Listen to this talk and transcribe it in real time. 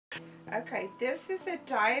Okay, this is a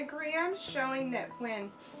diagram showing that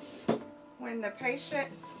when the patient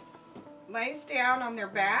lays down on their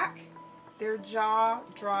back, their jaw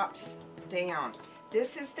drops down.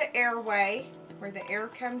 This is the airway where the air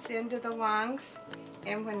comes into the lungs,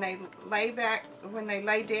 and when they lay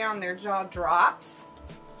down, their jaw drops.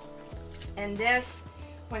 And this,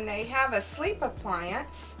 when they have a sleep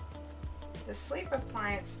appliance, the sleep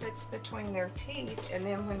appliance fits between their teeth, and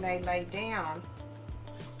then when they lay down,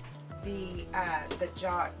 the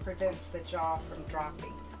jaw prevents the jaw from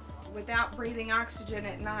dropping. Without breathing oxygen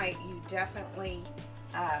at night, you definitely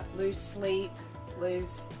lose sleep,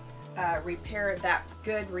 lose that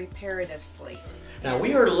good reparative sleep. Now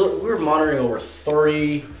we're monitoring over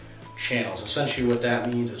 30 channels. Essentially what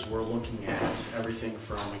that means is we're looking at everything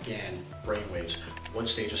from, again, brainwaves. What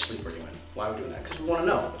stage of sleep are you in? Why are we doing that? Because we want to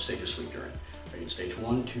know what stage of sleep you're in. Are you in stage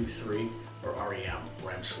 1, 2, 3, or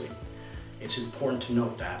REM sleep? It's important to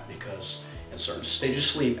note that because in certain stages of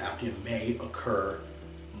sleep, apnea may occur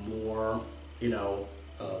more,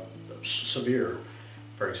 severe.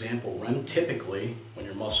 For example, REM typically, when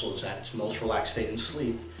your muscle is at its most relaxed state in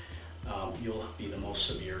sleep, you'll be the most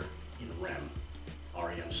severe in REM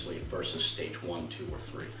sleep versus stage 1, 2, or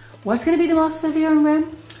 3. What's going to be the most severe in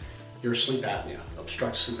REM? Your sleep apnea,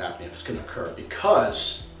 obstructive sleep apnea, if it's going to occur,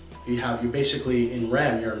 because you're basically in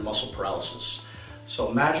REM, you're in muscle paralysis. So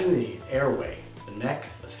imagine the airway, the neck,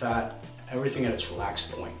 the fat, everything at its relaxed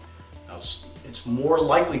point. Now it's more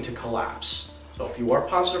likely to collapse. So if you are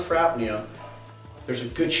positive for apnea, there's a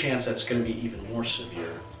good chance that's going to be even more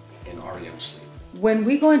severe in REM sleep. When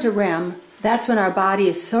we go into REM, that's when our body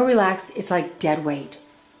is so relaxed, it's like dead weight.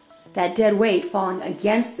 That dead weight falling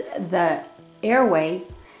against the airway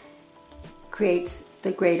creates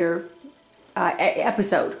the greater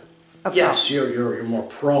episode of yes, you're more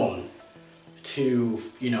prone to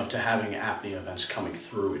having apnea events coming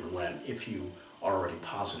through in REM if you are already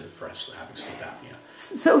positive for having sleep apnea.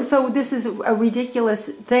 So this is a ridiculous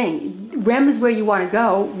thing. REM is where you want to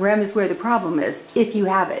go. REM is where the problem is, if you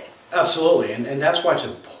have it. Absolutely, and that's why it's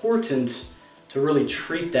important to really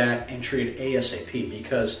treat that and treat it ASAP,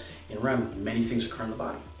 because in REM, many things occur in the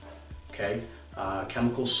body, okay?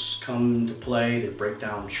 Chemicals come into play, they break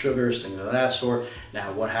down sugars, things of that sort.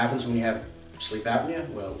 Now, what happens when you have sleep apnea?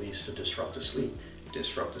 Well, it leads to disruptive sleep,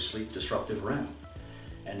 disruptive REM.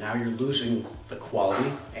 And now you're losing the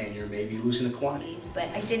quality and you're maybe losing the quantity. But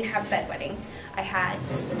I didn't have bedwetting. I had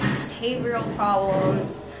just behavioral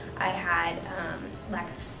problems. I had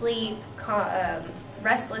lack of sleep,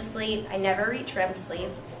 restless sleep. I never reached REM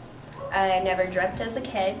sleep. I never dreamt as a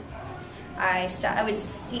kid. I would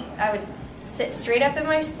sit straight up in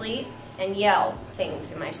my sleep and yell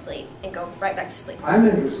things in my sleep and go right back to sleep. I'm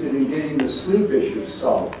interested in getting the sleep issues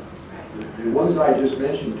solved, the ones I just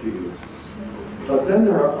mentioned to you. But then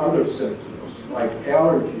there are other symptoms like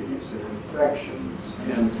allergies and infections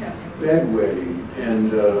and bedwetting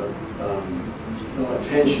and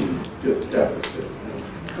attention deficit and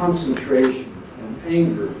concentration and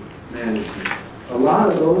anger management. A lot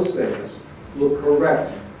of those things will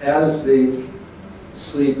correct as the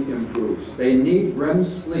sleep improves. They need REM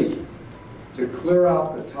sleep to clear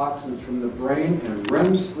out the toxins from the brain, and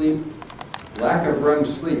REM sleep, lack of REM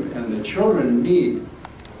sleep, and the children need,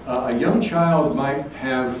 a young child might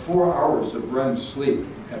have 4 hours of REM sleep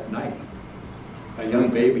at night, a young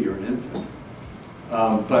baby or an infant.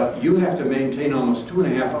 But you have to maintain almost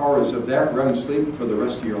 2.5 hours of that REM sleep for the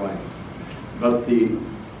rest of your life. But the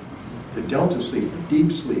delta sleep, the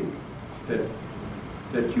deep sleep, that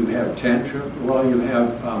you have tantrum, well, you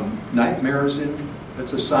have nightmares in,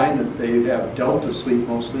 that's a sign that they have delta sleep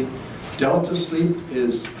mostly. Delta sleep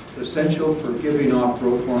is essential for giving off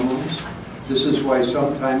growth hormones. This is why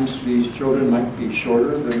sometimes these children might be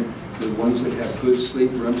shorter than the ones that have good sleep,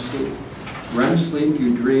 REM sleep. REM sleep,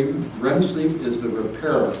 you dream. REM sleep is the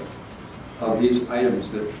repair of these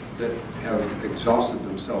items that have exhausted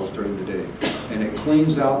themselves during the day. And it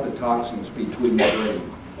cleans out the toxins between the brain.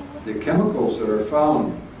 The chemicals that are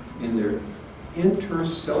found in their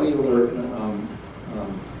intercellular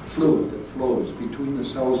fluid that flows between the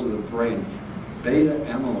cells of the brain, beta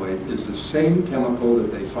amyloid, is the same chemical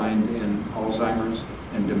that they find in Alzheimer's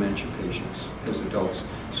and dementia patients as adults.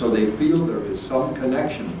 So they feel there is some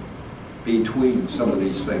connection between some of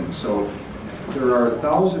these things. So there are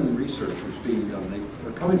 1,000 researchers being done.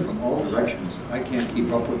 They're coming from all directions. I can't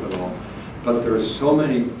keep up with it all. But there are so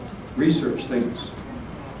many research things.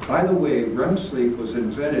 By the way, REM sleep was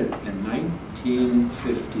invented in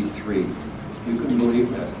 1953. You can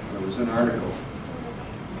believe that. There was an article.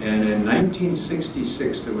 And in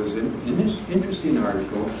 1966, there was an interesting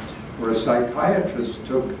article where a psychiatrist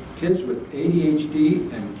took kids with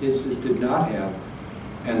ADHD and kids that did not have,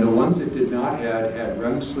 and the ones that did not have had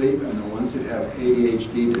REM sleep, and the ones that have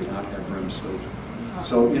ADHD did not have REM sleep.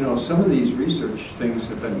 So, you know, some of these research things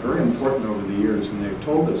have been very important over the years, and they've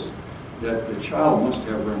told us that the child must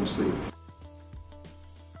have REM sleep.